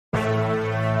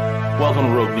Welcome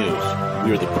to Rogue News.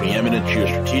 We are the preeminent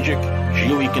geostrategic,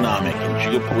 geoeconomic, and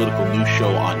geopolitical news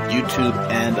show on YouTube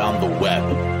and on the web.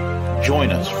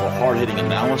 Join us for hard-hitting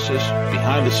analysis,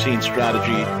 behind-the-scenes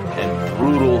strategy, and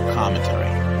brutal commentary.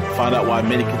 Find out why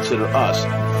many consider us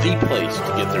the place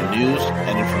to get their news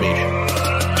and information.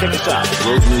 Check us out at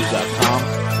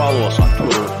roguenews.com. Follow us on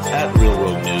Twitter at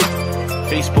RealRogueNews,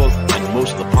 Facebook, and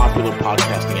most of the popular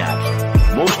podcasting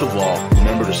apps. Most of all,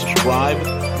 remember to subscribe,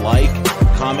 like,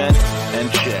 comment,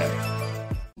 and share.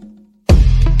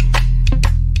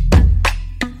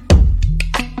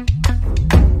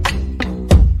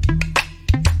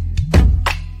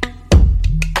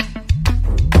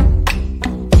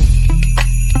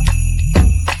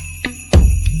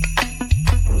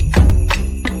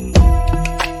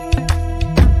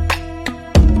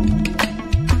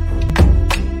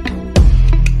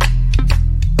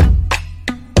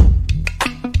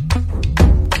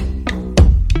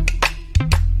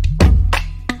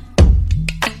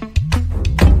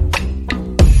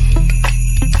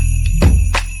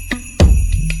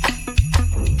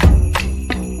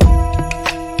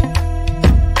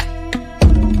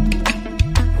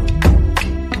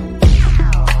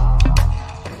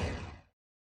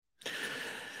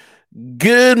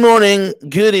 Good morning,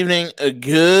 good evening,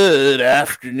 good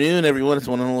afternoon, everyone. It's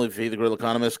one and only Faith the Grill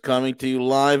Economist coming to you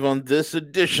live on this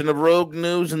edition of Rogue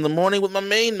News in the morning with my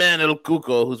main man, El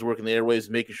Cuco, who's working the airwaves,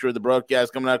 making sure the broadcast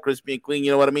is coming out crispy and clean.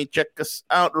 You know what I mean? Check us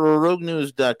out,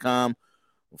 roguenews.com.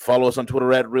 Follow us on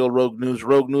Twitter at Real Rogue News.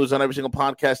 Rogue News on every single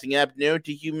podcasting app known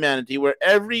to humanity. We're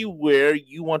everywhere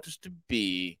you want us to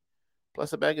be,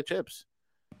 plus a bag of chips.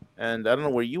 And I don't know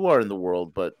where you are in the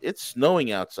world, but it's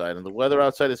snowing outside, and the weather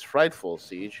outside is frightful,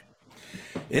 Siege.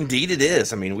 Indeed it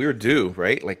is. I mean, we were due,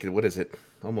 right? Like, what is it?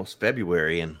 Almost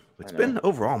February, and it's been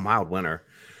overall mild winter.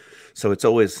 So it's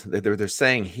always, they're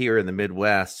saying here in the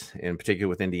Midwest, in particular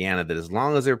with Indiana, that as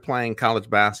long as they're playing college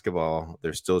basketball,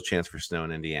 there's still a chance for snow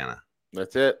in Indiana.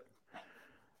 That's it.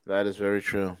 That is very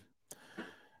true.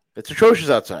 It's atrocious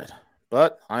outside,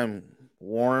 but I'm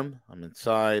warm. I'm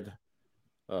inside.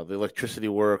 The electricity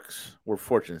works. We're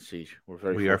fortunate, Siege.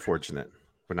 We are fortunate.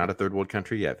 We're not a third world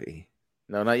country yet, V.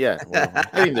 No, not yet. Well, we're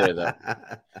getting there, though.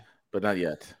 But not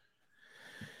yet.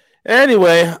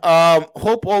 Anyway,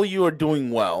 hope all of you are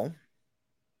doing well.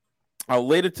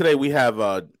 Later today, we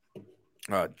have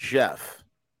Jeff.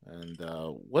 And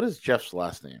what is Jeff's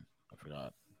last name? I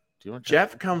forgot. Do you want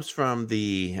Jeff comes from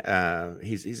the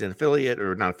he's an affiliate,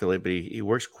 or not affiliate, but he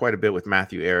works quite a bit with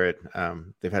Matthew Arrett.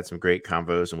 They've had some great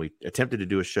convos, and we attempted to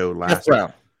do a show last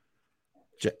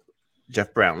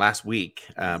Jeff Brown last week,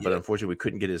 but unfortunately we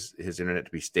couldn't get his internet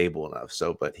to be stable enough.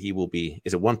 So, but he will be.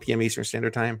 Is it 1 p.m. Eastern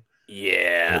Standard Time?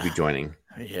 Yeah, he'll be joining.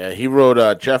 Yeah, he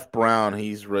wrote Jeff Brown.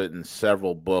 He's written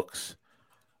several books.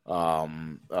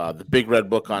 The Big Red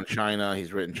Book on China.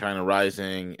 He's written China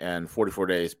Rising and 44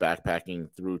 Days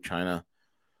Backpacking Through China.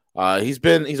 He's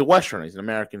a Westerner. He's an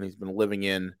American. He's been living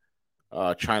in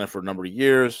China for a number of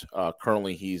years.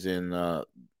 Currently, he's in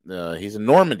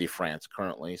Normandy, France.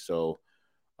 Currently, so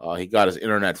he got his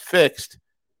internet fixed,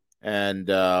 and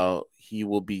he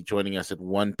will be joining us at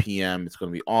 1 p.m. It's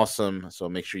going to be awesome. So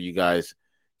make sure you guys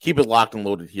keep it locked and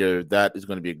loaded here. That is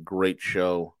going to be a great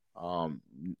show. A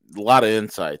lot of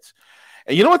insights.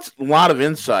 And you know what's a lot of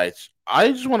insights?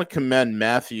 I just want to commend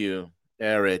Matthew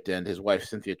Arrett and his wife,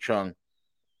 Cynthia Chung.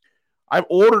 I've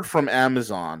ordered from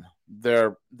Amazon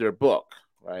their book,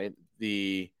 right?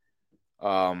 The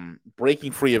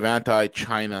Breaking Free of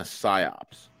Anti-China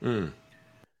PSYOPs.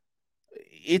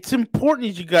 It's important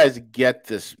that you guys get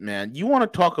this, man. You want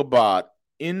to talk about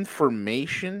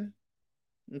information,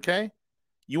 okay?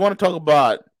 You want to talk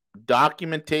about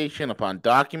documentation upon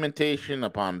documentation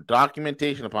upon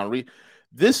documentation upon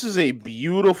this is a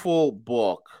beautiful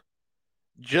book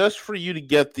just for you to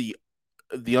get the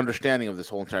understanding of this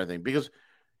whole entire thing, because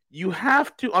you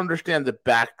have to understand the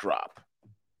backdrop.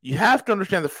 You have to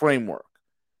understand the framework.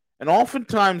 And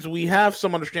oftentimes we have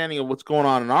some understanding of what's going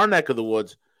on in our neck of the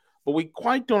woods, but we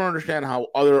quite don't understand how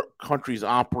other countries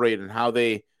operate and how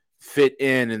they fit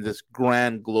in this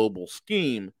grand global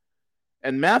scheme.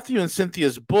 And Matthew and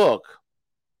Cynthia's book,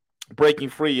 Breaking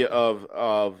Free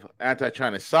of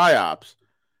Anti-China PSYOPs,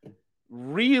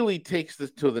 really takes this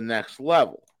to the next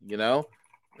level, you know?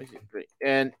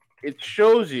 And it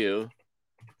shows you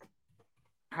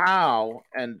how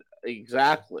and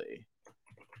exactly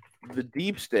the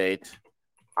deep state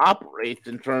operates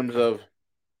in terms of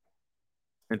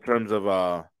here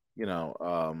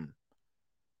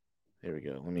we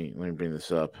go. Let me bring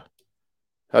this up.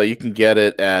 You can get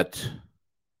it at.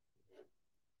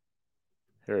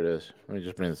 Here it is. Let me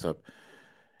just bring this up.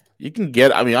 You can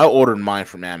get. I ordered mine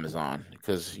from Amazon.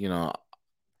 because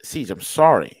Siege, I'm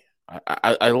sorry.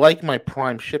 I like my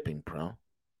Prime shipping, bro.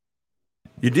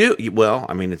 You do? Well,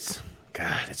 I mean, it's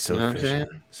so efficient.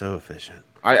 So efficient.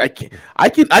 I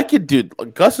can,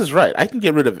 dude. Gus is right. I can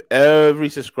get rid of every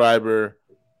subscriber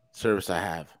service I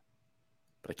have,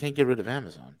 but I can't get rid of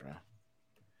Amazon, bro.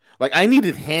 Like, I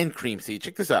needed hand cream. See,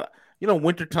 check this out.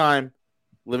 Wintertime,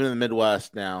 living in the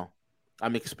Midwest now,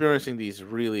 I'm experiencing these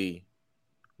real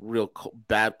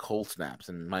bad cold snaps,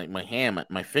 and my hand,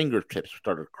 my fingertips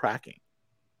started cracking.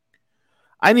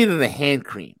 I needed a hand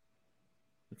cream.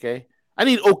 Okay, I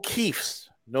need O'Keefe's.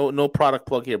 No product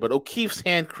plug here, but O'Keefe's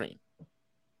hand cream.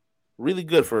 Really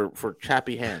good for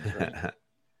chappy hands. Right?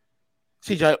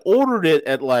 CJ, I ordered it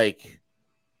at I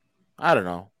don't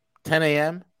know, 10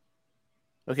 a.m.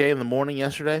 Okay, in the morning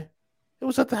yesterday. It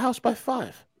was at the house by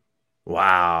 5.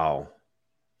 Wow.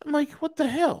 I'm like, what the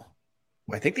hell?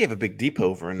 Well, I think they have a big depot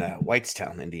over in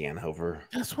Whitestown, Indiana.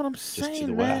 That's what I'm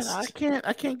saying, man. West.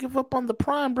 I can't give up on the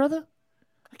Prime, brother.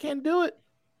 I can't do it.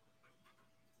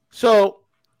 So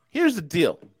here's the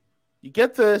deal. You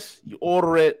get this, you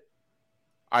order it.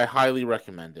 I highly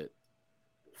recommend it.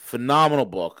 Phenomenal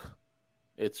book.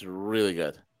 It's really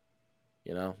good.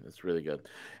 It's really good.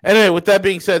 Anyway, with that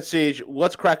being said, Siege,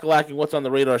 what's crack-a-lacking? What's on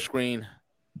the radar screen?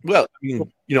 Well,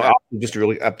 I'll just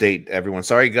really update everyone.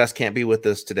 Sorry, Gus can't be with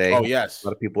us today. Oh, yes. A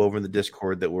lot of people over in the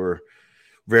Discord that were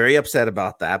very upset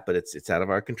about that, but it's out of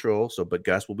our control. But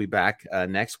Gus will be back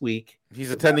next week.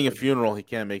 He's attending a funeral. He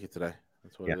can't make it today.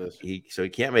 That's what it is. He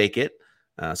can't make it.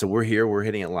 So we're here. We're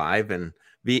hitting it live. And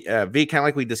V, kind of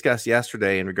like we discussed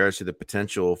yesterday in regards to the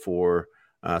potential for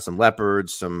some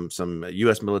Leopards, some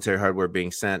U.S. military hardware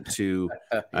being sent to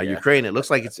Ukraine. It looks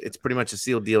like it's pretty much a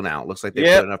sealed deal now. It looks like they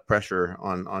put enough pressure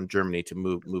on Germany to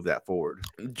move that forward.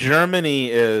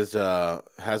 Germany has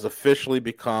officially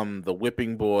become the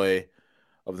whipping boy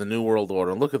of the New World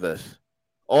Order. Look at this.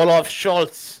 Olaf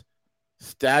Scholz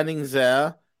standing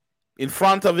there in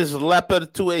front of his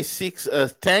Leopard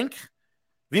 2A6 tank.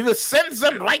 We will send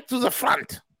them right to the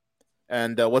front.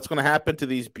 And what's going to happen to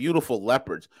these beautiful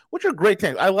Leopards, which are great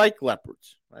tanks. I like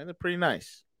Leopards, right? They're pretty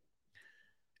nice.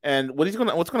 And what's going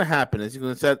to happen is he's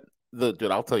going to set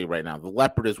dude, I'll tell you right now, the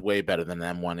Leopard is way better than the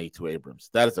M1A2 Abrams.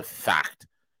 That is a fact.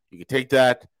 You can take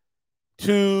that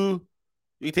to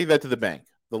the bank.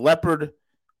 The Leopard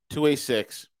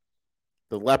 2A6,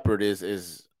 the Leopard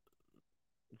is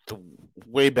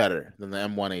way better than the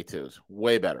M1A2s.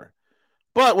 Way better.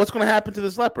 But what's going to happen to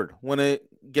this Leopard when it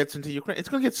gets into Ukraine? It's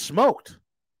going to get smoked.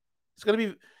 It's going to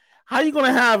be... How are you going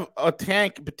to have a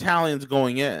tank battalions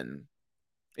going in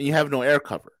and you have no air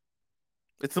cover?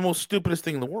 It's the most stupidest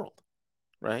thing in the world,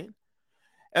 right?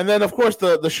 And then, of course,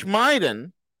 the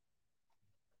Schmeiden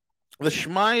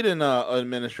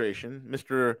administration,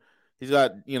 he's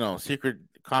got, secret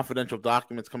confidential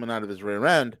documents coming out of his rear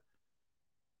end.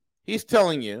 He's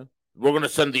telling you, we're going to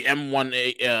send the M1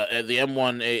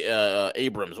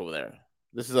 Abrams over there.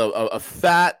 This is a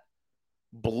fat,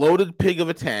 bloated pig of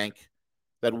a tank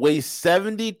that weighs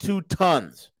 72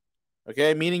 tons.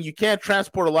 Okay, meaning you can't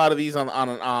transport a lot of these on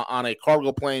a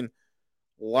cargo plane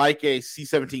like a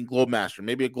C-17 Globemaster.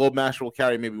 Maybe a Globemaster will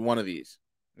carry maybe one of these.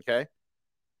 Okay,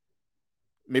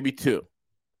 maybe two.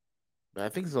 But I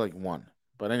think it's like one.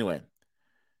 But anyway,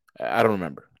 I don't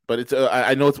remember. But it's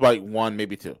I know it's about one,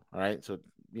 maybe two. All right, so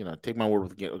take my word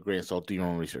with a grain of salt. Do your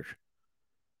own research.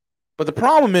 But the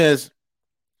problem is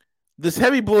this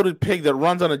heavy bloated pig that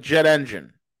runs on a jet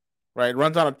engine, right?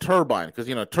 Runs on a turbine because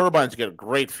turbines get a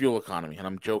great fuel economy, and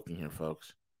I'm joking here,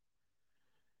 folks.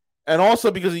 And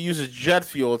also because it uses jet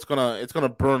fuel, it's gonna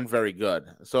burn very good.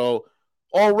 So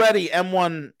already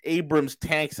M1 Abrams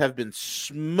tanks have been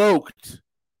smoked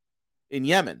in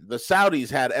Yemen. The Saudis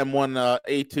had M1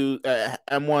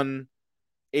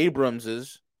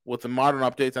 Abramses with the modern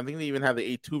updates. I think they even have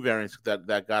the A2 variants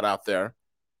that got out there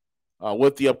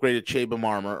with the upgraded Che-Bam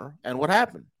armor. And what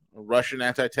happened? Russian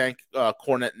anti-tank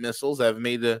Kornet missiles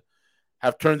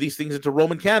have turned these things into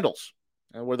Roman candles,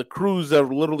 where the crews are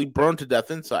literally burned to death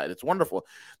inside. It's wonderful.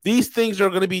 These things are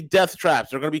going to be death traps.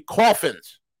 They're going to be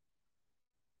coffins.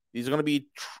 These are going to be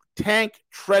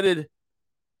tank-treaded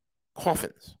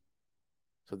coffins.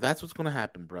 So that's what's going to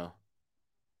happen, bro.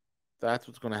 That's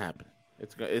what's going to happen.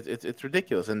 It's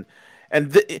ridiculous. And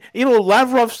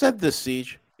Lavrov said this,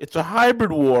 Siege. It's a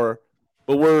hybrid war,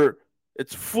 but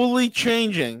it's fully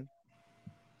changing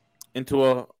into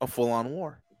a full-on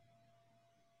war.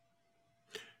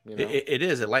 It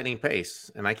is at lightning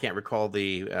pace, and I can't recall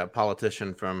the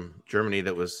politician from Germany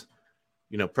that was,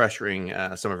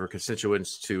 pressuring some of her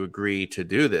constituents to agree to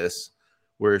do this,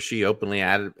 where she openly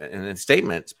added in a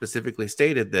statement specifically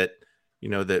stated that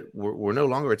that we're no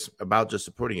longer, it's about just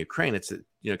supporting Ukraine. It's,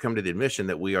 come to the admission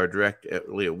that we are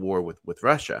directly at war with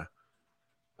Russia,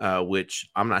 which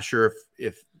I'm not sure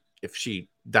if she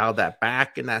dialed that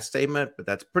back in that statement, but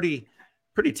that's pretty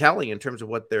telling in terms of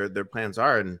what their plans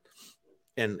are. And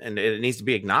it needs to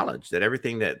be acknowledged that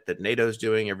everything that NATO is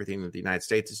doing, everything that the United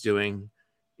States is doing,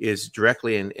 is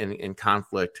directly in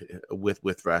conflict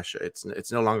with Russia.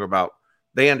 It's no longer about,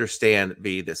 they understand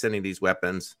that sending these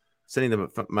weapons, sending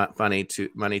them money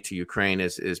to Ukraine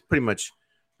is pretty much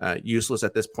useless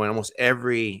at this point. Almost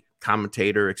every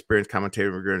experienced commentator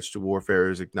in regards to warfare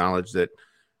has acknowledged that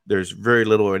there's very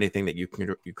little or anything that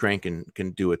Ukraine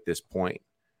can do at this point.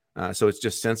 So it's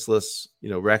just senseless,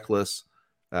 reckless.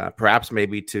 Perhaps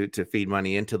maybe to feed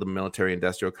money into the military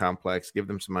industrial complex, give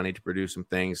them some money to produce some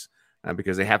things,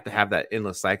 because they have to have that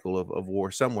endless cycle of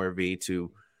war somewhere, to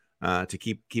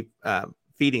keep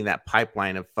feeding that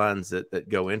pipeline of funds that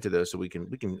go into those, so we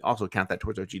can also count that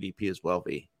towards our GDP as well.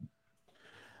 V.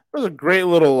 There's a great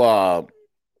little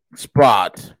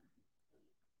spot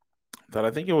that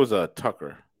I think it was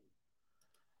Tucker,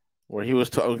 where he was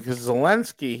talking, because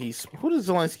Zelensky. Who did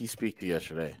Zelensky speak to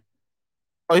yesterday?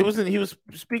 Oh, he was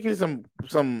speaking to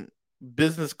some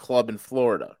business club in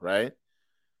Florida, right?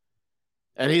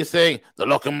 And he's saying the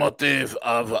locomotive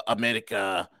of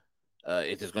America,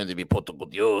 it is going to be put to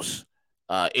good use.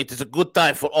 It is a good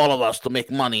time for all of us to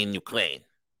make money in Ukraine,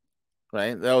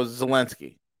 right? That was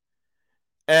Zelensky.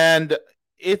 And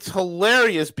it's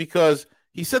hilarious because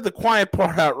he said the quiet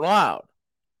part out loud.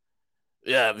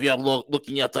 Yeah, we are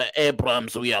looking at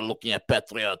Abrams. We are looking at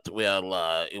Patriot. We are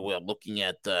looking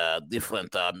at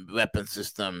different weapon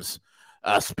systems.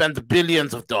 Spend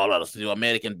billions of dollars. The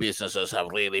American businesses have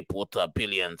really put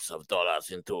billions of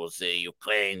dollars into the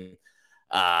Ukraine.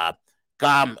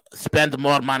 Come, spend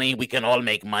more money. We can all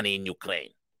make money in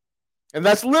Ukraine. And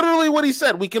that's literally what he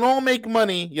said. We can all make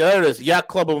money. Yeah, there it is. Yacht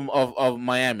Club of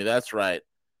Miami. That's right.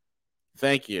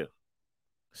 Thank you.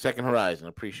 Second Horizon.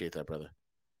 Appreciate that, brother.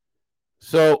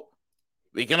 So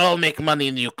we can all make money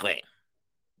in Ukraine.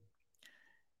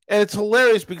 And it's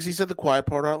hilarious because he said the quiet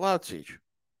part out loud, Siege.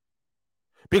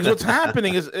 Because what's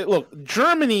happening is, look,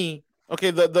 Germany,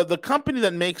 okay, the company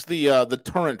that makes the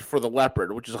turret for the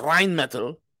Leopard, which is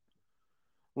Rheinmetall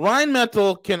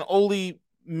can only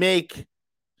make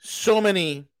so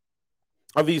many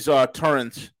of these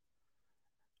turrets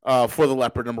for the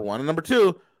Leopard, number one. And number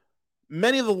two,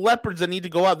 many of the Leopards that need to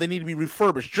go out, they need to be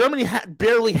refurbished. Germany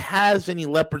barely has any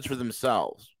Leopards for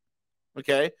themselves,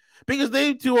 okay? Because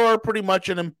they too are pretty much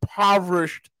an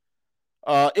impoverished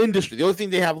industry. The only thing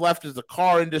they have left is the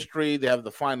car industry. They have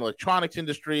the fine electronics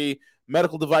industry,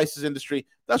 medical devices industry.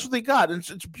 That's what they got. And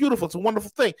it's beautiful. It's a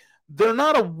wonderful thing. They're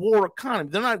not a war economy.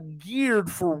 They're not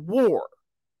geared for war.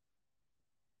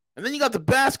 And then you got the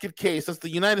basket case. That's the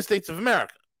United States of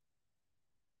America,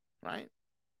 right?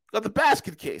 You got the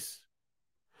basket case.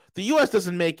 The U.S.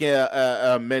 doesn't make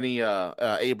many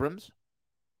Abrams.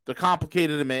 They're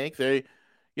complicated to make. They're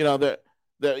not going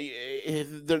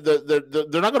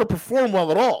to perform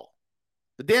well at all.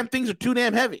 The damn things are too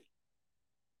damn heavy.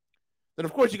 Then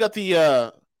of course you got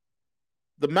the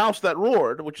mouse that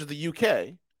roared, which is the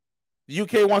UK. The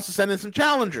UK wants to send in some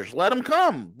challengers. Let them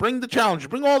come. Bring the challengers.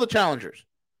 Bring all the challengers.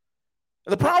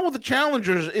 And the problem with the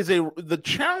challengers is the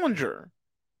Challenger.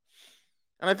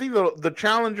 And I think the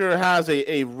Challenger has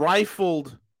a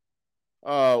rifled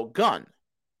gun,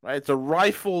 right? It's a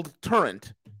rifled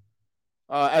turret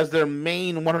as their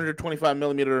main 125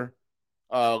 millimeter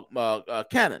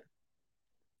cannon.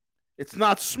 It's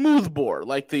not smoothbore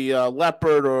like the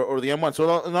Leopard or the M1.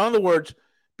 So in other words,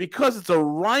 because it's a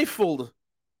rifled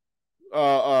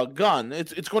gun,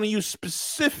 it's going to use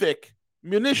specific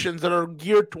munitions that are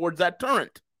geared towards that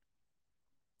turret.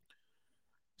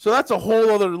 So that's a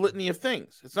whole other litany of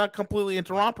things. It's not completely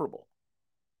interoperable.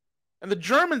 And the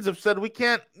Germans have said, we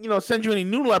can't, send you any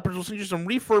new Leopards. We'll send you some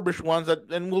refurbished ones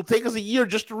and will take us a year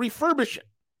just to refurbish it.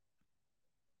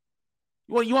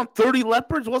 You want 30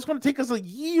 Leopards? Well, it's going to take us a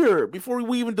year before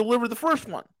we even deliver the first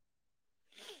one.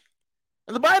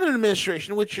 And the Biden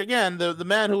administration, which, again, the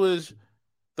man who is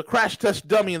the crash test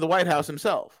dummy in the White House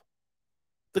himself,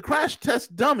 the crash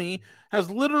test dummy has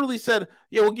literally said,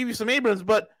 yeah, we'll give you some Abrams,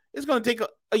 but it's going to take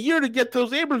a year to get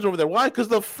those Abrams over there. Why? Because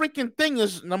the freaking thing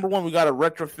is, number one, we got to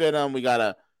retrofit them. We got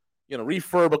to,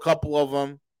 refurb a couple of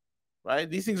them, right?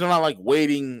 These things are not like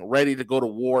waiting, ready to go to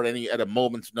war at a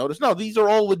moment's notice. No, these are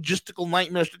all logistical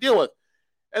nightmares to deal with.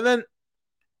 And then,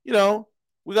 we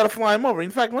got to fly them over. In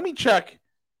fact, let me check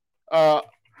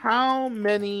how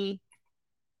many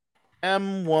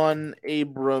M1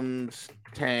 Abrams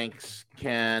tanks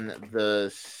can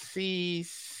the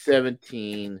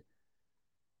C-17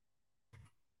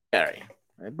 carry.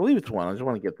 I believe it's one. I just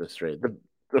want to get this straight.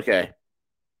 Okay.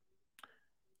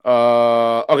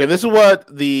 Okay, this is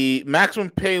what the maximum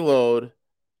payload,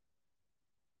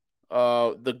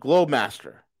 the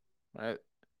Globemaster, right?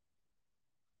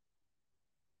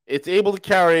 It's able to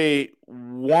carry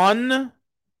one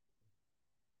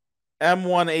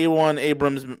M1A1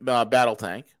 Abrams battle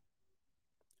tank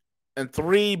and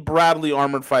 3 Bradley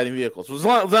armored fighting vehicles. So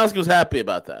Zelensky was happy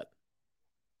about that.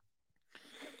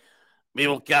 We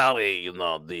will carry, we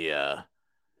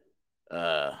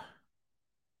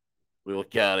will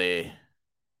carry.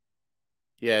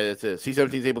 Yeah, that's it.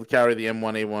 C-17 is able to carry the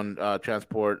M1A1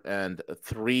 transport and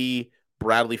 3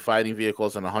 Bradley fighting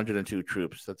vehicles and 102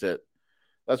 troops. That's it.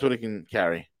 That's what it can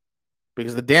carry.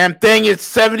 Because the damn thing is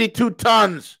 72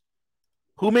 tons.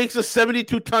 Who makes a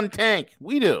 72-ton tank?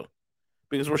 We do.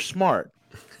 Because we're smart.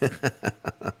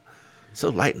 So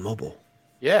light and mobile.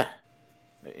 Yeah.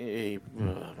 Oh,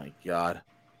 my God.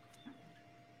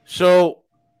 So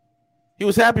he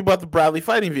was happy about the Bradley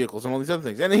fighting vehicles and all these other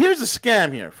things. And here's the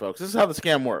scam here, folks. This is how the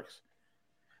scam works.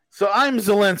 So I'm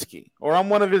Zelensky, or I'm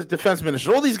one of his defense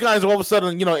ministers. All these guys, all of a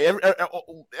sudden,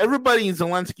 everybody in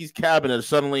Zelensky's cabinet,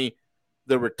 suddenly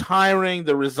they're retiring,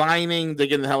 they're resigning, they're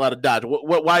getting the hell out of Dodge.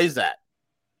 Why is that?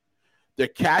 They're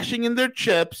cashing in their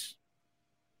chips,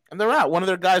 and they're out. One of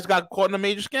their guys got caught in a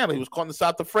major scandal. He was caught in the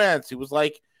south of France. He was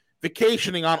like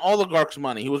vacationing on oligarchs'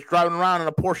 money. He was driving around in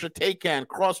a Porsche Taycan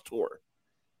cross tour,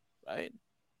 right?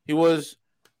 He was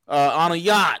on a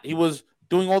yacht. He was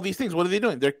doing all these things. What are they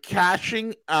doing? They're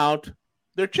cashing out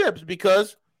their chips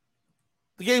because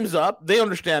the game's up. They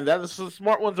understand that. So the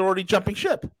smart ones are already jumping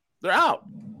ship. They're out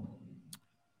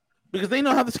because they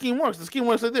know how the scheme works. The scheme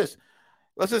works like this.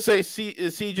 Let's just say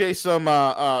CJ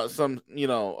some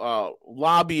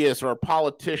lobbyist or a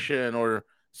politician or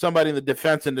somebody in the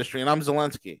defense industry, and I'm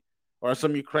Zelensky or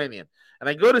some Ukrainian, and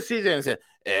I go to CJ and say,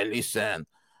 "Hey, listen,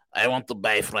 I want to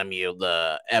buy from you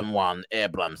the M1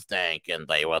 Abrams tank, and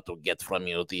I want to get from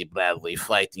you the Bradley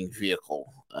fighting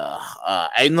vehicle.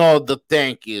 I know the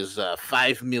tank is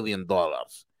 $5 million,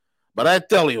 but I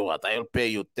tell you what, I'll pay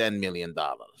you $10 million.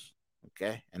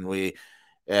 Okay,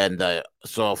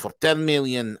 so for $10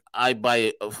 million, I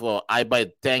buy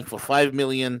the tank for $5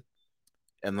 million,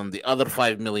 and then the other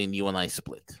 $5 million you and I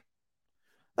split.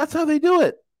 That's how they do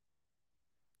it.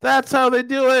 That's how they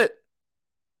do it.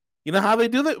 You know how they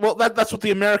do that? Well, that's what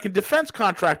the American defense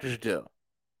contractors do.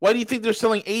 Why do you think they're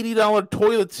selling $80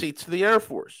 toilet seats to the Air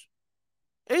Force?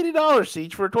 $80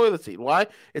 each for a toilet seat. Why?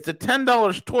 It's a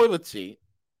 $10 toilet seat.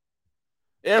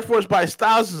 Air Force buys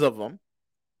thousands of them,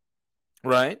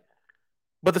 right?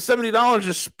 But the $70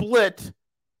 is split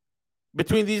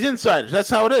between these insiders. That's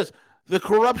how it is. The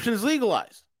corruption is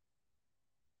legalized.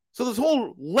 So this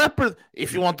whole leopard,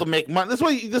 if you want to make money, this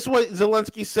is what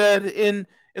Zelensky said in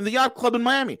the yacht club in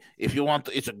Miami. If you want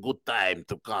to, it's a good time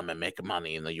to come and make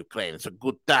money in the Ukraine. It's a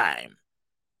good time.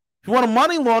 If you want to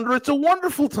money launder, it's a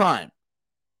wonderful time.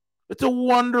 It's a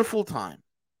wonderful time.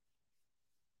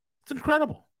 It's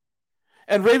incredible.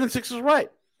 And Raven 6 is right.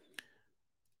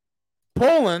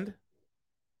 Poland,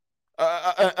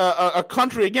 a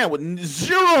country, again, with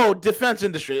zero defense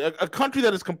industry, a country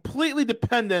that is completely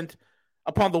dependent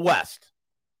upon the West.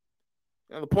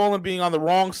 The Poland being on the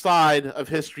wrong side of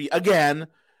history again,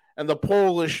 and the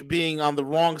Polish being on the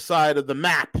wrong side of the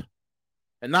map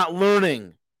and not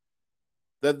learning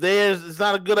that it's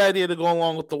not a good idea to go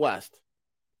along with the West.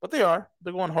 But they are.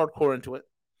 They're going hardcore into it.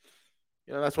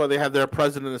 That's why they had their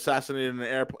president assassinated in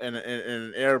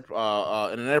an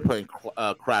airplane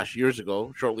crash years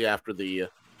ago, shortly after the.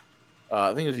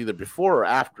 I think it was either before or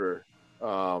after.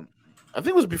 I think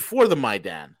it was before the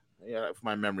Maidan. If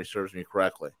my memory serves me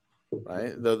correctly,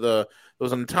 right? There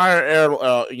was an entire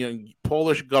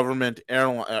Polish government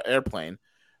airplane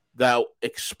that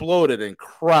exploded and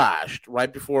crashed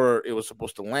right before it was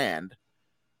supposed to land,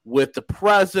 with the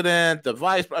president, the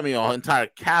vice, entire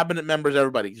cabinet members,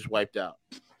 everybody just wiped out.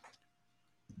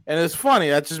 And it's funny,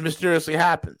 that just mysteriously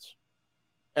happens.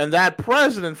 And that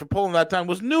president for Poland at that time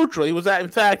was neutral. He was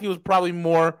probably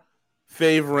more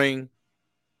favoring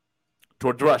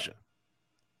towards Russia.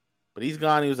 But he's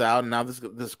gone, he was out, and now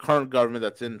this current government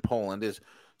that's in Poland is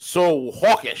so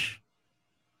hawkish.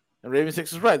 And Raven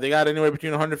 6 is right. They got anywhere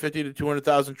between 150 to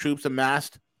 200,000 troops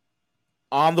amassed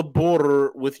on the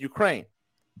border with Ukraine.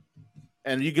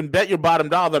 And you can bet your bottom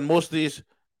dollar that most of these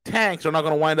tanks are not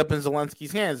going to wind up in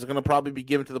Zelensky's hands. They're going to probably be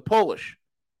given to the Polish.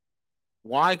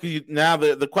 Why? Because now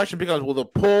the question becomes, will the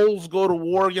Poles go to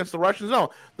war against the Russians?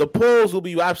 No. The Poles will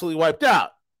be absolutely wiped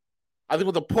out. I think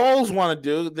what the Poles want to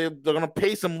do, they're going to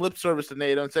pay some lip service to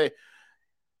NATO and say,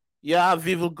 yeah,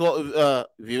 we will go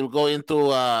into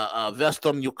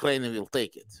Western Ukraine and we'll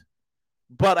take it.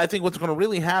 But I think what's going to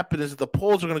really happen is that the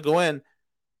Poles are going to go in.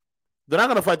 They're not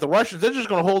going to fight the Russians. They're just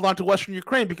going to hold on to Western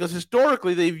Ukraine because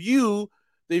historically they view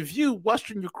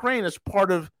Western Ukraine as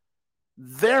part of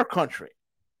their country,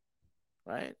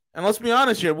 right? And let's be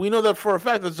honest here. We know that for a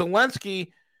fact that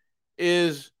Zelensky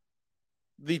is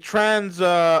the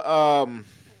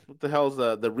what the hell is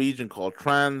the region called?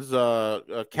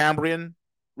 Cambrian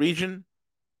region.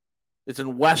 It's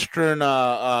in Western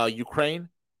Ukraine.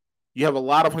 You have a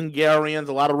lot of Hungarians,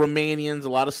 a lot of Romanians, a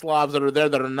lot of Slavs that are there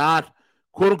that are not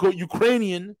quote unquote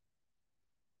Ukrainian,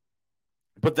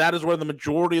 but that is where the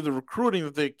majority of the recruiting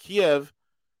that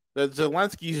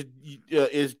Zelensky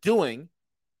is doing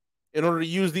in order to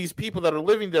use these people that are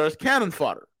living there as cannon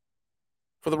fodder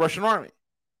for the Russian army.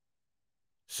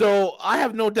 So I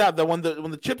have no doubt that when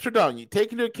the chips are done, you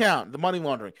take into account the money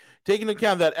laundering, take into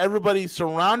account that everybody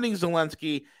surrounding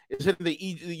Zelensky is hitting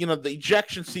the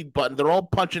ejection seat button. They're all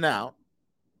punching out,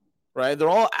 right? They're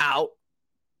all out.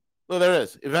 So there it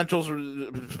is. Eventuals.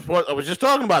 I was just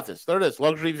talking about this. There it is.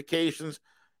 Luxury vacations,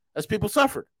 as people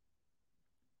suffered.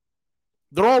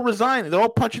 They're all resigning. They're all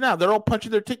punching out. They're all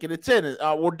punching their ticket. It's in.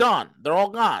 We're done. They're all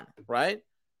gone, right?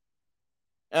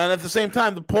 And at the same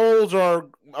time, the Poles are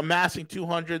amassing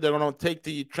 200. They're going to take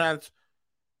the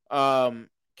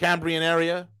Cambrian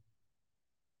area.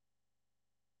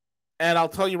 And I'll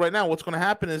tell you right now, what's going to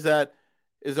happen is that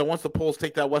once the Poles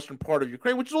take that western part of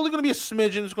Ukraine, which is only going to be a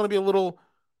smidgen, it's going to be a little,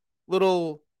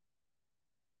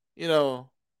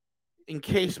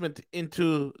 encasement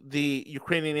into the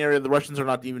Ukrainian area. The Russians are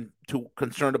not even too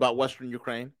concerned about western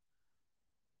Ukraine.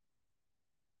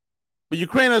 But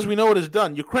Ukraine, as we know it, is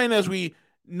done. Ukraine, as we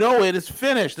know it, is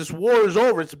finished. This war is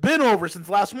over. It's been over since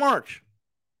last March.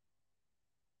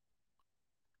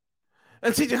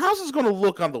 And CJ, how's this going to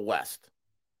look on the West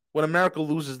when America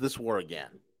loses this war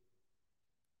again?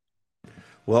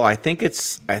 Well, I think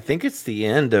it's the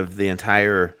end of the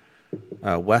entire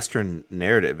Western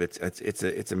narrative.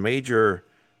 It's a major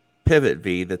pivot,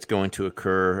 V, that's going to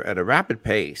occur at a rapid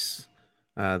pace.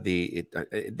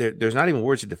 There's not even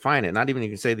words to define it. Not even you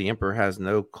can say the emperor has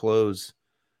no clothes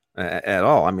at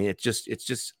all. I mean,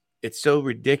 it's so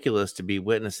ridiculous to be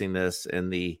witnessing this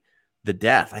and the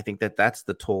death. I think that's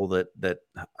the toll that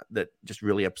just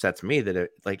really upsets me. That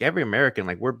like every American,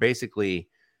 like we're basically,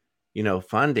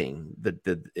 funding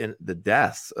the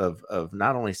deaths of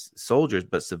not only soldiers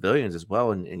but civilians as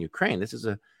well in Ukraine. It's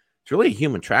really a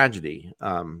human tragedy,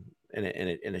 and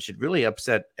it should really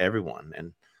upset everyone.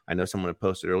 And I know someone had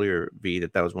posted earlier, V,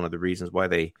 that was one of the reasons why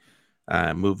they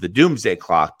moved the doomsday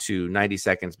clock to 90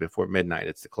 seconds before midnight.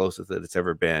 It's the closest that it's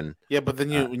ever been. Yeah, but then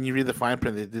when you read the fine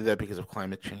print, they did that because of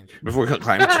climate change. Before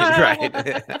climate change,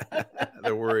 right?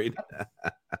 They're worried.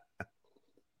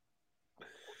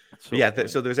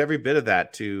 So there's every bit of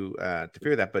that to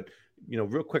fear that. But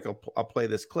real quick, I'll play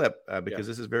this clip because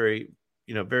this is very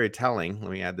very telling.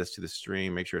 Let me add this to the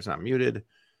stream. Make sure it's not muted.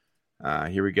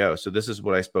 Here we go. So this is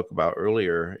what I spoke about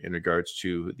earlier in regards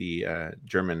to the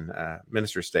German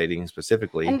minister stating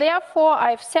specifically. And therefore,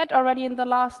 I've said already in the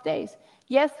last days,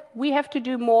 yes, we have to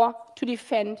do more to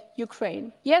defend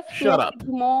Ukraine. Yes, we have to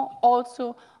do more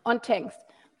also on tanks.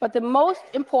 But the most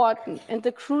important and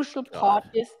the crucial part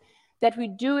is that we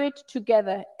do it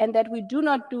together and that we do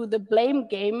not do the blame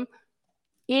game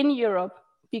in Europe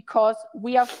because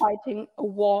we are fighting a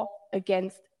war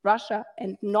against Russia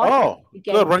and not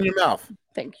against... good. Run your mouth.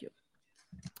 Thank you.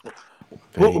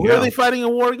 Who are they fighting a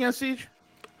war against, Siege?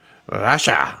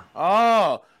 Russia.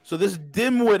 Oh, so this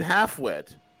dimwit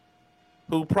halfwit,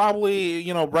 who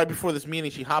probably, right before this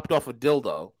meeting, she hopped off a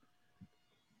dildo,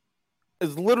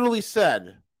 has literally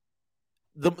said,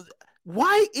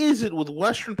 why is it with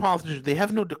Western politicians, they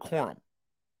have no decorum?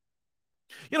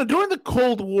 During the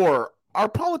Cold War, our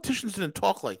politicians didn't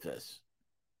talk like this.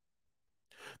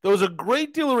 There was a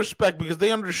great deal of respect because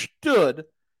they understood,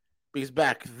 because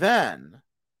back then,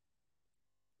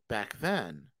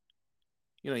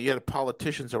 you had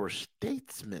politicians that were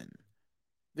statesmen.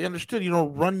 They understood you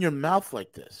don't run your mouth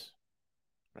like this,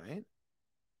 right?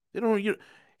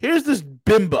 Here's this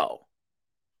bimbo.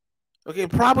 Okay,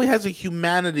 probably has a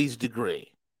humanities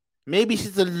degree. Maybe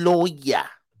she's a lawyer.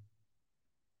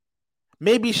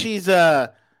 Maybe she's I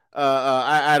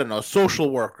don't know, social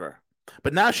worker.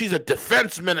 But now she's a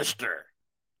defense minister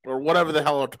or whatever the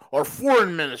hell, or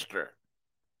foreign minister.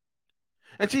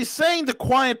 And she's saying the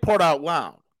quiet part out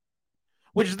loud,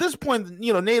 which at this point,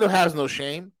 NATO has no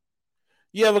shame.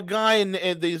 You have a guy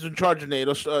he's in charge of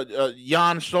NATO,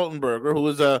 Jan Stoltenberg,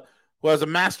 who has a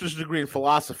master's degree in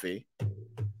philosophy.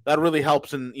 That really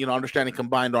helps in, understanding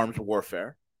combined arms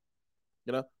warfare.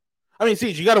 I mean,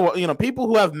 see, you got to, people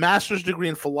who have master's degree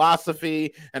in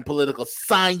philosophy and political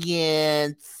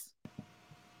science,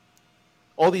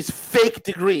 all these fake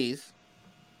degrees,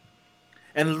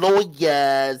 and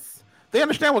lawyers, they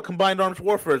understand what combined arms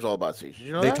warfare is all about. See,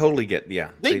 you know they that? Totally get, yeah,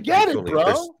 they get it, totally,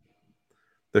 bro.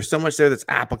 There's so much there that's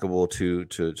applicable to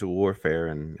warfare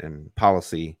and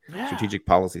policy, strategic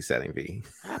policy setting. V.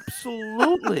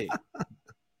 Absolutely.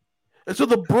 And so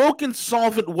the broken,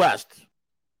 solvent West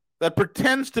that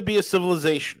pretends to be a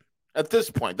civilization at this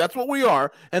point, that's what we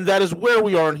are, and that is where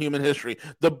we are in human history.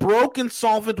 The broken,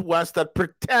 solvent West that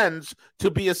pretends to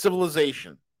be a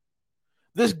civilization.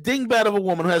 This dingbat of a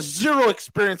woman who has zero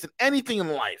experience in anything in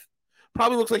life,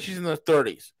 probably looks like she's in her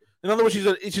 30s. In other words,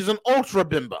 she's an ultra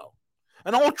bimbo,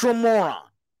 an ultra moron,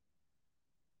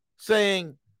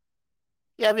 saying,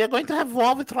 yeah, we are going to have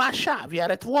war with Russia. We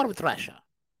are at war with Russia.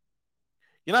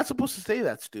 You're not supposed to say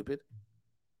that, stupid.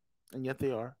 And yet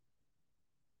they are.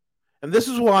 And this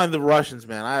is why the Russians,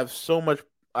 man, I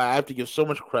have to give so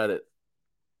much credit.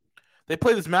 They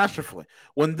play this masterfully.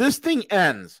 When this thing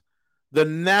ends, the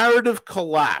narrative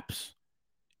collapse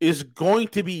is going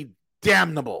to be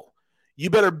damnable. You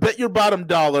better bet your bottom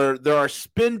dollar there are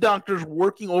spin doctors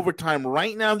working overtime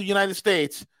right now in the United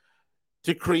States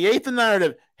to create the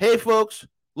narrative. Hey, folks,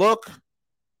 look,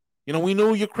 we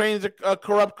knew Ukraine is a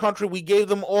corrupt country. We gave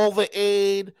them all the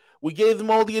aid. We gave them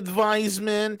all the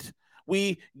advisement.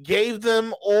 We gave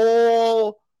them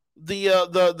all the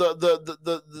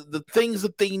things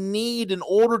that they need in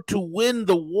order to win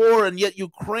the war, and yet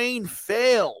Ukraine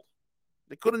failed.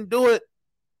 They couldn't do it.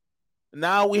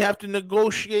 Now we have to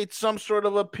negotiate some sort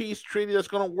of a peace treaty that's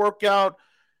going to work out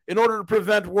in order to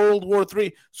prevent World War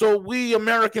III. So we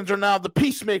Americans are now the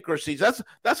peacemakers.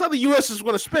 That's how the U.S. is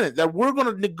going to spin it, that we're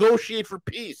going to negotiate for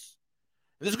peace.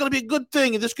 And this is going to be a good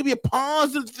thing, and this could be a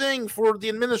positive thing for the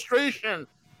administration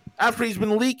after he's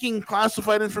been leaking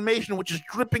classified information, which is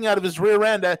dripping out of his rear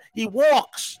end. He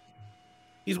walks.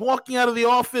 He's walking out of the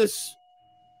office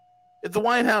at the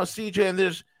White House, CJ, and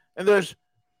there's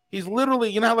he's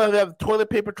literally, you know how they have the toilet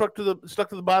paper stuck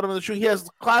to the bottom of the shoe? He has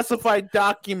classified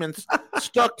documents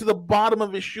stuck to the bottom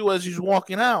of his shoe as he's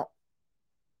walking out.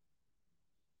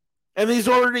 And he's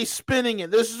already spinning it.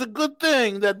 This is a good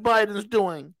thing that Biden's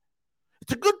doing.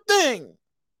 It's a good thing.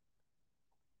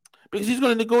 Because he's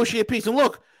going to negotiate peace. And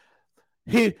look,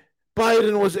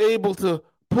 Biden was able to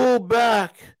pull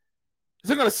back. It's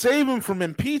not going to save him from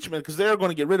impeachment because they're going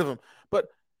to get rid of him. But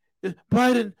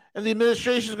Biden and the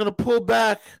administration is going to pull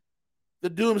back the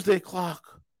doomsday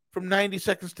clock from 90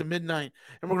 seconds to midnight,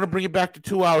 and we're going to bring it back to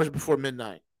 2 hours before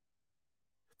midnight.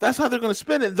 That's how they're going to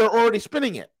spin it. They're already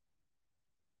spinning it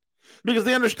because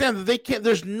they understand that they can't.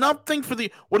 There's nothing for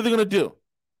the. What are they going to do?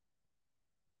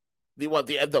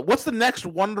 What's the next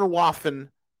Wunderwaffen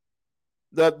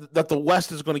that the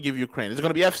West is going to give Ukraine? Is it going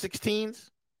to be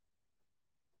F-16s?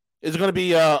 Is it going to be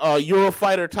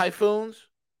Eurofighter Typhoons?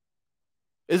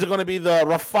 Is it going to be the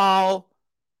Rafale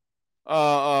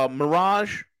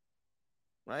Mirage?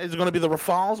 Right? Is it going to be the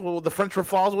Rafales? The French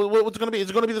Rafales? What's it going to be? Is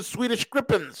it going to be the Swedish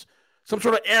Gripens? Some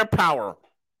sort of air power.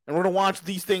 And we're going to watch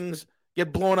these things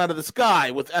get blown out of the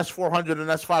sky with S-400 and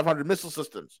S-500 missile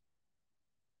systems.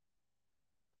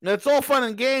 Now, it's all fun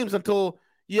and games until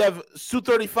you have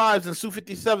Su-35s and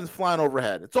Su-57s flying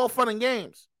overhead. It's all fun and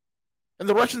games. And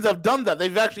the Russians have done that.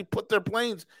 They've actually put their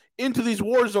planes into these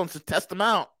war zones to test them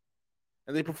out.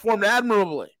 And they performed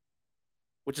admirably,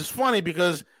 which is funny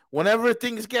because whenever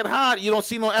things get hot, you don't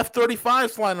see no F-35s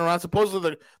flying around.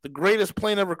 Supposedly the greatest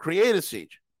plane ever created,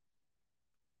 Siege.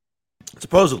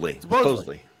 Supposedly.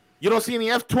 You don't see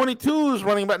any F-22s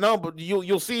running about. No, but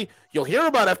you'll hear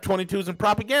about F-22s in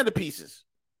propaganda pieces.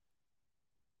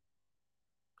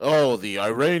 Oh, the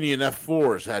Iranian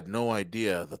F-4s had no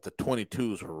idea that the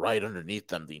 22s were right underneath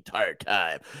them the entire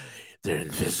time. They're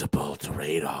invisible to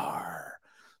radar.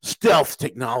 Stealth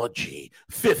technology,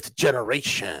 5th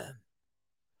generation.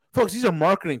 Folks, these are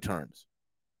marketing terms.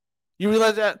 You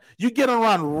realize that? You get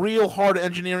around real hard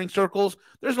engineering circles,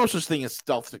 there's no such thing as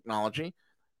stealth technology.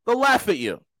 They'll laugh at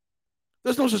you.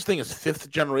 There's no such thing as 5th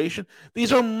generation.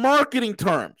 These are marketing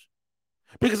terms.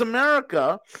 Because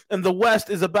America and the West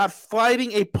is about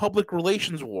fighting a public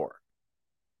relations war.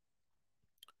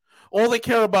 All they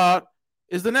care about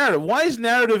is the narrative. Why is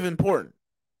narrative important?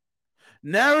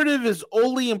 Narrative is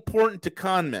only important to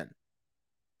con men.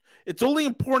 It's only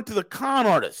important to the con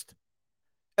artist.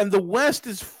 And the West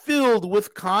is filled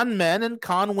with con men and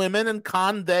con women and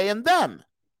con they and them.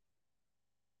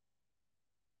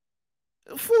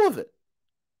 Full of it.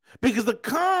 Because the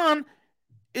con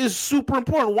is super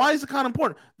important. Why is the con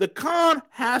important? The con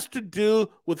has to do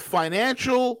with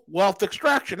financial wealth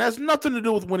extraction. It has nothing to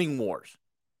do with winning wars.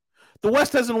 The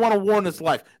West hasn't won a war in its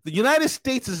life. The United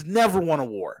States has never won a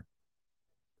war.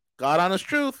 God honest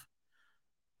truth.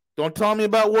 Don't tell me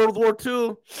about World War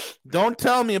II. Don't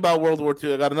tell me about World War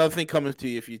II. I got another thing coming to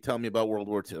you if you tell me about World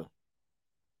War II.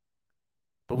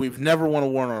 But we've never won a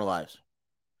war in our lives.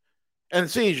 And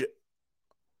Siege,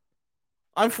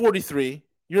 I'm 43.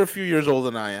 You're a few years older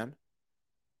than I am.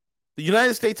 The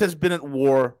United States has been at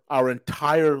war our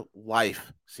entire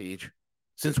life, Siege.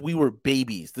 Since we were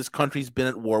babies, this country's been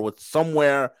at war with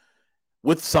somewhere,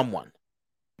 with someone.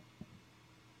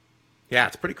 Yeah,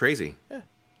 it's pretty crazy to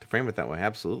frame it that way.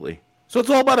 Absolutely. So it's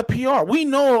all about a PR. We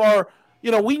know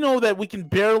we know that we can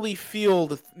barely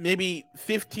field maybe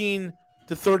 15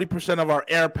 to 30% of our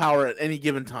air power at any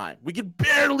given time. We can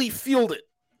barely field it.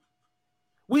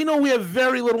 We know we have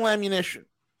very little ammunition.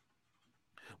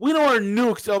 We know our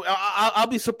nukes. I'll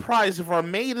be surprised if our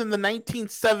made in the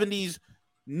 1970s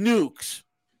nukes.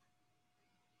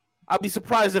 I'll be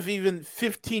surprised if even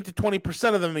 15 to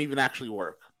 20% of them even actually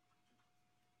work.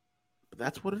 But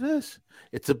that's what it is.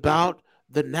 It's about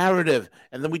the narrative.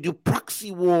 And then we do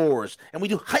proxy wars, and we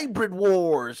do hybrid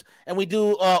wars, and we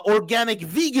do organic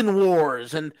vegan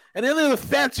wars, and any other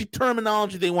fancy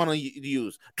terminology they want to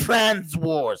use. Trans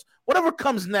wars. Whatever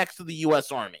comes next to the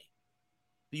U.S. Army,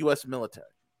 the U.S. military.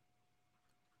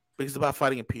 Because it's about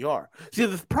fighting a PR. See,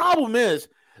 the problem is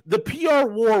the PR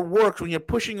war works when you're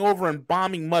pushing over and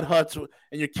bombing mud huts and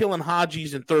you're killing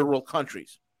Hajis in third world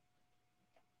countries.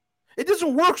 It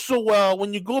doesn't work so well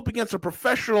when you go up against a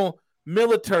professional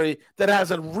military that has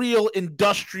a real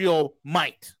industrial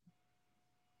might.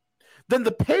 Then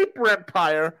the paper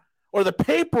empire or the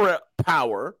paper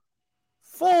power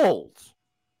folds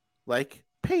like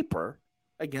paper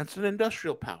against an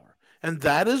industrial power. And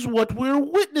that is what we're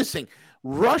witnessing.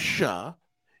 Russia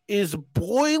is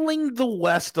boiling the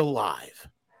West alive.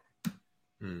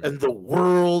 And the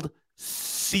world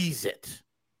sees it.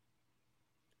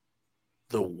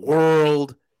 The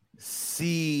world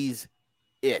sees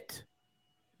it.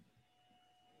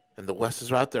 And the West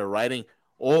is out there writing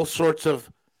all sorts of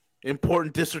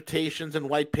important dissertations and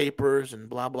white papers and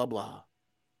blah, blah, blah.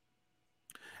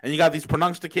 And you got these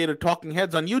pronunciated talking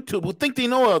heads on YouTube who think they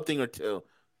know a thing or two.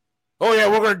 Oh, yeah,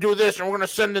 we're going to do this, and we're going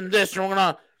to send in this, and we're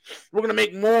going to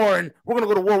make more, and we're going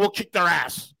to go to war. We'll kick their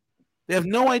ass. They have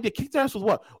no idea. Kick their ass with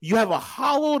what? You have a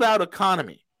hollowed-out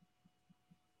economy.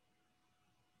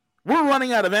 We're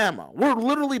running out of ammo. We're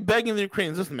literally begging the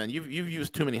Ukrainians, listen, man, you've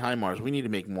used too many HIMARS. We need to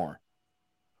make more.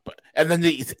 And then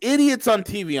these idiots on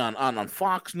TV, on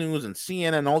Fox News and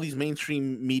CNN, all these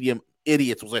mainstream media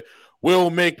idiots will say,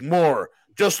 we'll make more,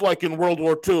 just like in World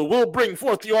War II. We'll bring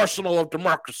forth the arsenal of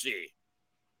democracy.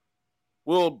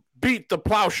 We'll beat the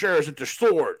plowshares into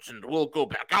swords, and we'll go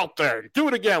back out there and do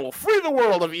it again. We'll free the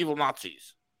world of evil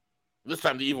Nazis. This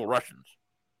time the evil Russians.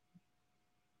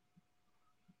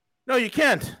 No, you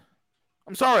can't.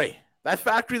 I'm sorry. That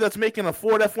factory that's making a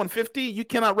Ford F-150, you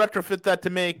cannot retrofit that to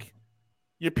make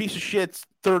your piece of shit's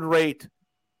third-rate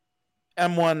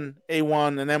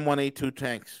M1A1 and M1A2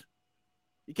 tanks.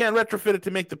 You can't retrofit it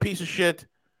to make the piece of shit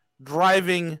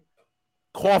driving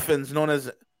coffins known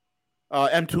as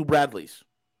M2 Bradleys.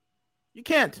 You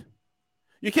can't.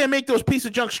 You can't make those piece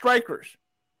of junk Strikers.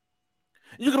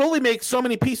 You can only make so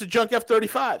many piece of junk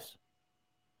F-35s.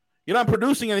 You're not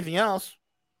producing anything else.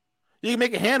 You can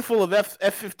make a handful of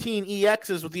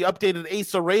F-15EXs with the updated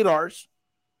ASA radars.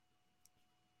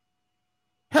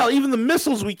 Hell, even the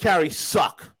missiles we carry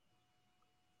suck.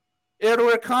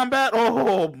 Air-to-air combat?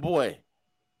 Oh, boy.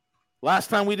 Last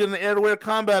time we did an air-to-air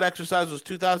combat exercise was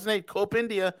 2008, COPE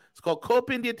India. It's called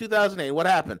COPE India 2008. What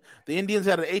happened? The Indians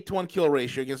had an 8-to-1 kill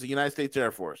ratio against the United States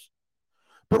Air Force.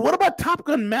 But what about Top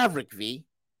Gun Maverick, V?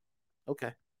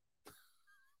 Okay.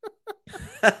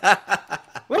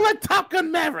 What about Top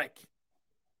Gun Maverick?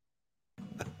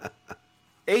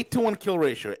 8-to-1 kill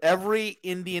ratio. Every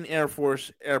Indian Air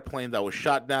Force airplane that was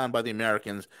shot down by the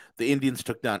Americans, the Indians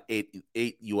took down eight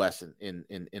U.S.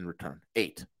 in return.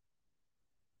 8.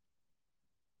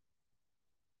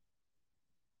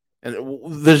 And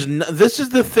this is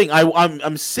the thing.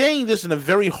 I'm saying this in a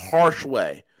very harsh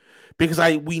way because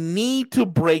we need to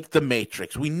break the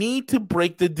matrix. We need to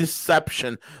break the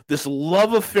deception, this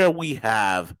love affair we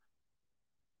have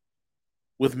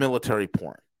with military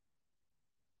porn.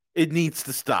 It needs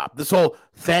to stop. This whole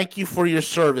thank you for your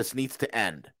service needs to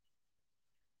end.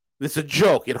 It's a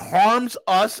joke. It harms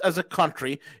us as a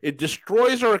country. It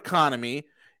destroys our economy,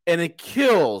 and it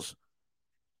kills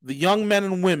the young men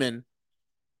and women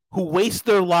who waste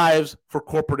their lives for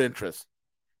corporate interests.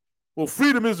 Well,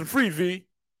 freedom isn't free, V.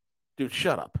 Dude,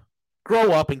 shut up.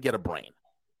 Grow up and get a brain.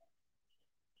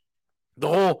 The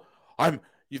whole,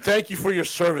 Thank you for your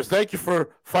service. Thank you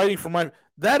for fighting for my.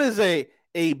 That is a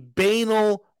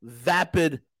banal,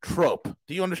 vapid trope.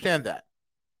 Do you understand that?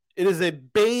 It is a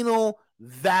banal,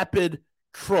 vapid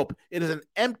trope. It is an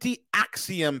empty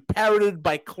axiom parroted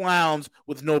by clowns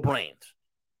with no brains.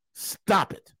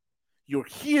 Stop it. You're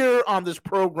here on this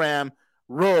program,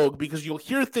 Rogue, because you'll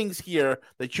hear things here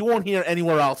that you won't hear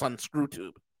anywhere else on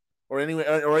ScrewTube or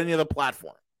any other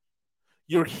platform.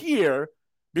 You're here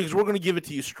because we're going to give it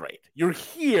to you straight. You're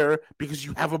here because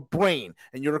you have a brain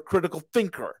and you're a critical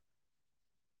thinker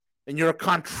and you're a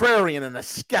contrarian and a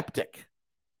skeptic.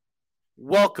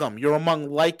 Welcome. You're among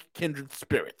like kindred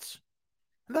spirits.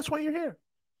 And that's why you're here.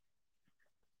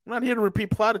 We're not here to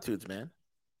repeat platitudes, man.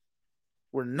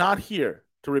 We're not here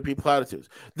to repeat platitudes.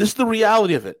 This is the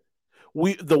reality of it.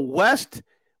 The West,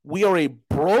 we are a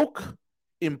broke,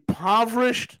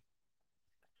 impoverished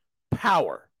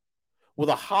power with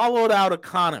a hollowed out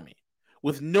economy,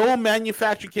 with no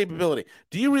manufacturing capability.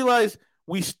 Do you realize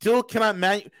we still cannot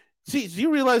do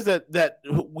you realize that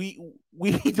we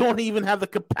don't even have the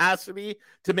capacity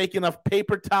to make enough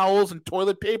paper towels and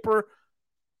toilet paper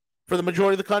for the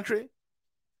majority of the country?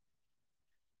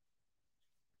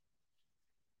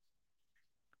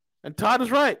 And Todd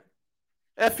is right.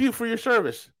 F you for your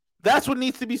service. That's what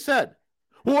needs to be said.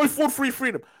 We're for free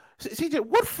freedom. CJ,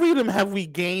 what freedom have we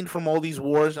gained from all these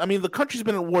wars? I mean, the country's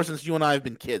been at war since you and I have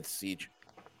been kids, Siege.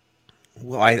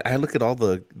 Well, I look at all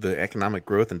the economic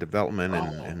growth and development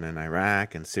and in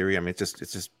Iraq and Syria. I mean, it's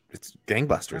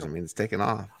gangbusters. I mean, it's taken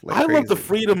off. Like I crazy. love the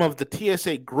freedom of the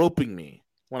TSA groping me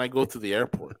when I go through the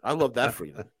airport. I love that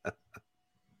freedom.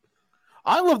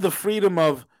 I love the freedom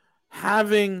of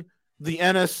having the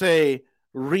NSA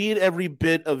read every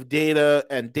bit of data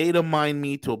and data mine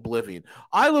me to oblivion.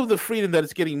 I love the freedom that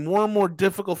it's getting more and more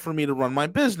difficult for me to run my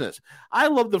business. I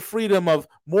love the freedom of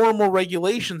more and more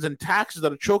regulations and taxes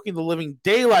that are choking the living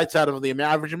daylights out of the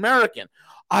average American.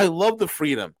 I love the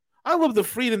freedom. I love the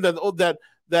freedom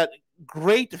that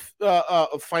great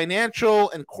financial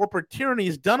and corporate tyranny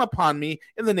is done upon me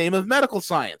in the name of medical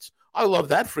science. I love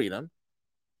that freedom.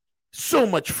 So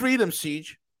much freedom,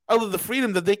 Siege. I love the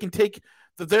freedom that they can take.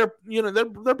 That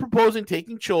they're proposing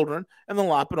taking children and then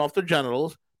lopping off their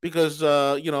genitals because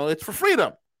it's for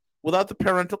freedom without the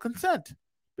parental consent.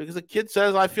 Because a kid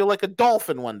says, "I feel like a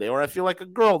dolphin one day," or "I feel like a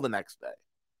girl the next day."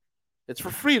 It's for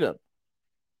freedom.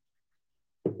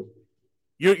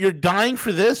 You're dying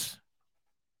for this.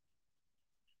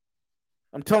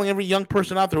 I'm telling every young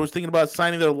person out there who's thinking about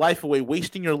signing their life away,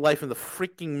 wasting your life in the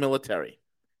freaking military.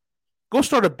 Go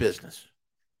start a business.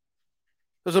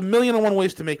 There's 1,000,001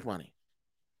 ways to make money.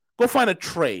 Go find a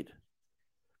trade.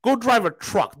 Go drive a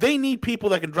truck. They need people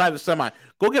that can drive a semi.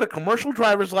 Go get a commercial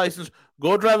driver's license.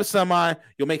 Go drive a semi.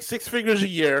 You'll make 6 figures a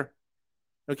year.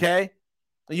 Okay?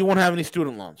 And you won't have any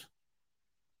student loans.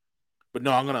 But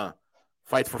no, I'm going to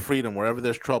fight for freedom wherever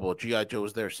there's trouble. G.I. Joe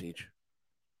is there, Siege.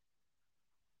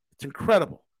 It's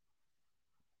incredible.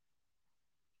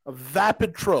 A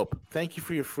vapid trope. Thank you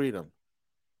for your freedom.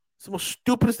 It's the most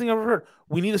stupidest thing I've ever heard.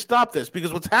 We need to stop this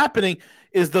because what's happening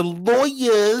is the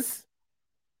lawyers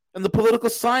and the political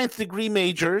science degree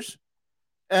majors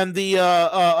and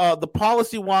the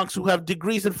policy wonks who have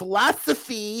degrees in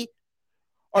philosophy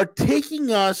are taking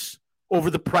us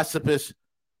over the precipice.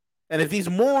 And if these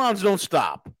morons don't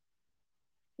stop,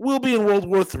 we'll be in World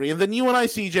War III. And then you and I,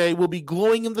 CJ, will be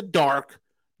glowing in the dark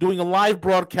doing a live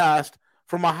broadcast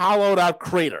from a hollowed out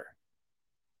crater.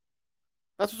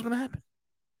 That's what's going to happen.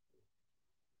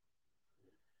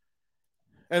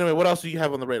 Anyway, what else do you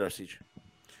have on the radar, Siege?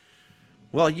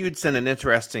 Well, you had sent an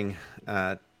interesting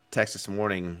text this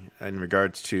morning in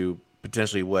regards to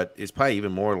potentially what is probably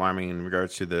even more alarming in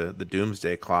regards to the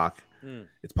doomsday clock.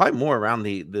 It's probably more around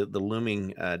the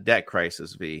looming debt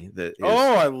crisis, V.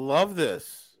 I love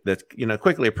this. That's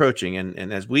quickly approaching,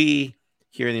 and as we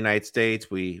here in the United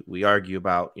States, we argue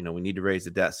about we need to raise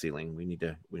the debt ceiling.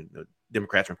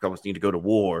 Democrats and Republicans need to go to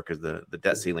war because the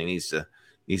debt ceiling needs to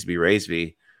be raised.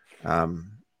 V.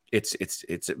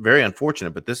 It's very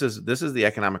unfortunate, but this is the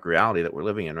economic reality that we're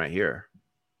living in right here.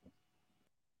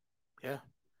 Yeah.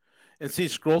 And see,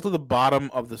 scroll to the bottom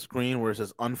of the screen where it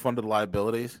says unfunded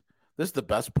liabilities. This is the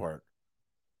best part.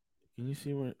 Can you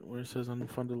see where it says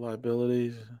unfunded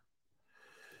liabilities?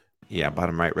 Yeah,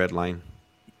 bottom right red line.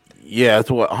 Yeah,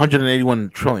 it's what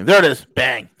 181 trillion. There it is.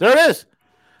 Bang. There it is.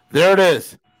 There it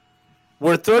is.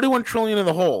 We're 31 trillion in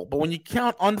the hole, but when you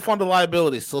count unfunded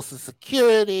liabilities, Social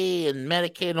Security and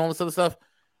Medicaid and all this other stuff,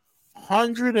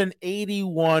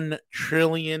 181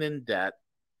 trillion in debt.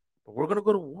 But we're gonna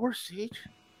go to war, Siege,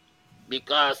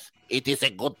 because it is a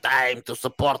good time to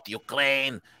support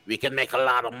Ukraine. We can make a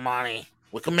lot of money.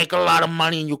 We can make a lot of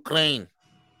money in Ukraine.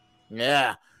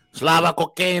 Yeah. Slava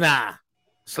cocaina.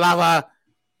 Slava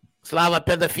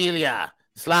pedophilia.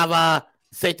 Slava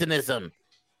Satanism.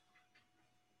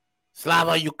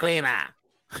 Slava Ukraina.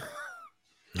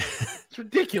 It's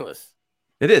ridiculous.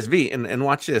 It is, V. And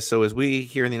watch this. So as we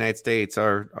here in the United States,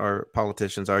 our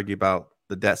politicians argue about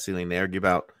the debt ceiling, they argue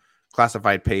about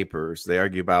classified papers, they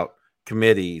argue about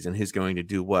committees and who's going to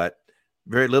do what.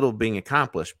 Very little being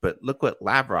accomplished. But look what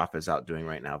Lavrov is out doing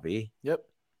right now, V. Yep.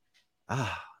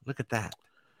 Look at that.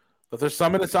 But there's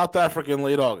summit in South Africa in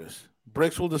late August.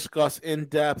 BRICS will discuss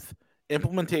in-depth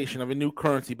implementation of a new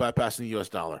currency bypassing the U.S.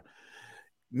 dollar.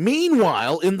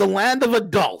 Meanwhile, in the land of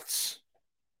adults,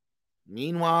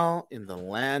 look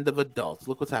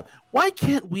what's happening. Why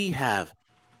can't we have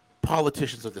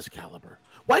politicians of this caliber?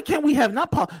 Why can't we have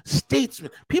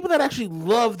statesmen, people that actually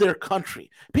love their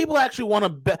country, people that actually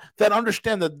want to that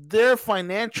understand that their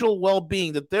financial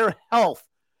well-being, that their health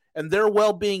and their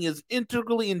well-being is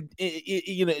integrally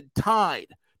tied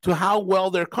to how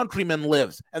well their countrymen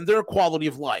lives and their quality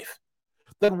of life?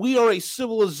 That we are a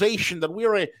civilization, that we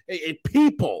are a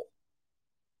people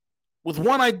with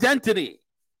one identity.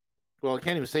 Well, I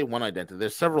can't even say one identity.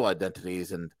 There's several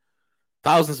identities and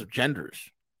thousands of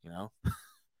genders,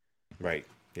 Right.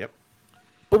 Yep.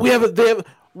 But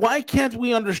why can't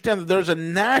we understand that there's a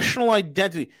national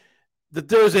identity, that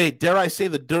there's a, dare I say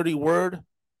the dirty word,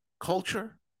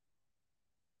 culture?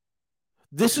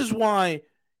 This is why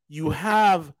you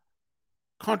have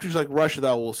countries like Russia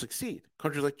that will succeed.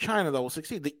 Countries like China that will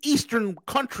succeed. The Eastern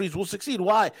countries will succeed.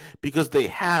 Why? Because they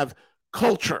have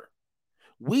culture.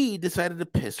 We decided to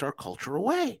piss our culture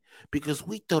away because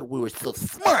we thought we were so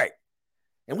smart.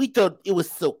 And we thought it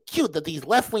was so cute that these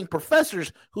left-wing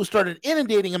professors who started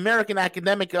inundating American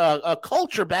academic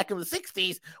culture back in the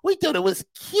 60s, we thought it was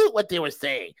cute what they were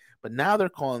saying. But now they're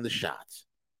calling the shots.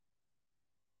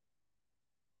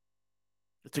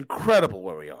 It's incredible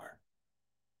where we are.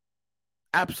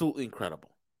 Absolutely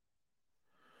incredible.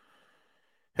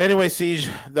 Anyway, Siege,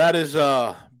 that is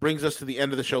brings us to the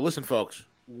end of the show. Listen, folks,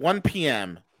 1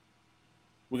 p.m.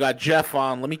 We got Jeff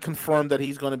on. Let me confirm that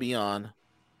he's going to be on.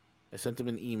 I sent him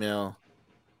an email.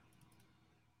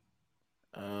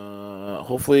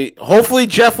 Hopefully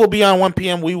Jeff will be on 1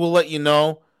 p.m. We will let you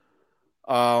know.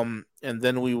 And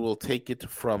then we will take it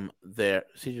from there.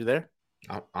 Siege, you there?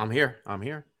 I'm here. All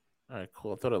right,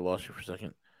 cool. I thought I lost you for a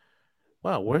second.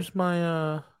 Wow, where's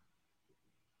my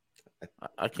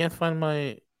I can't find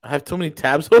my. I have too many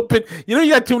tabs open. You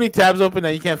got too many tabs open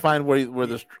that you can't find where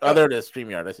the. Oh, there it is.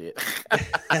 StreamYard. I see it.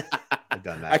 I've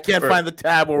done that. I can't find the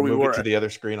tab where we were. To the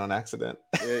other screen on accident.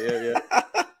 Yeah.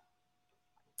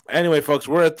 Anyway, folks,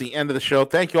 we're at the end of the show.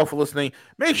 Thank you all for listening.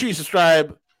 Make sure you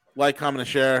subscribe, like, comment, and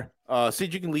share.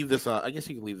 Siege, you can leave this on. I guess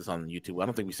you can leave this on YouTube. I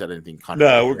don't think we said anything.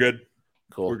 No, we're good.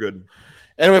 Cool. We're good.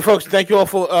 Anyway, folks, thank you all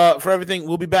for everything.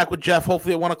 We'll be back with Jeff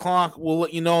hopefully at 1 o'clock. We'll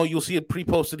let you know. You'll see it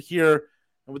pre-posted here.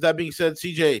 And with that being said,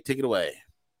 CJ, take it away.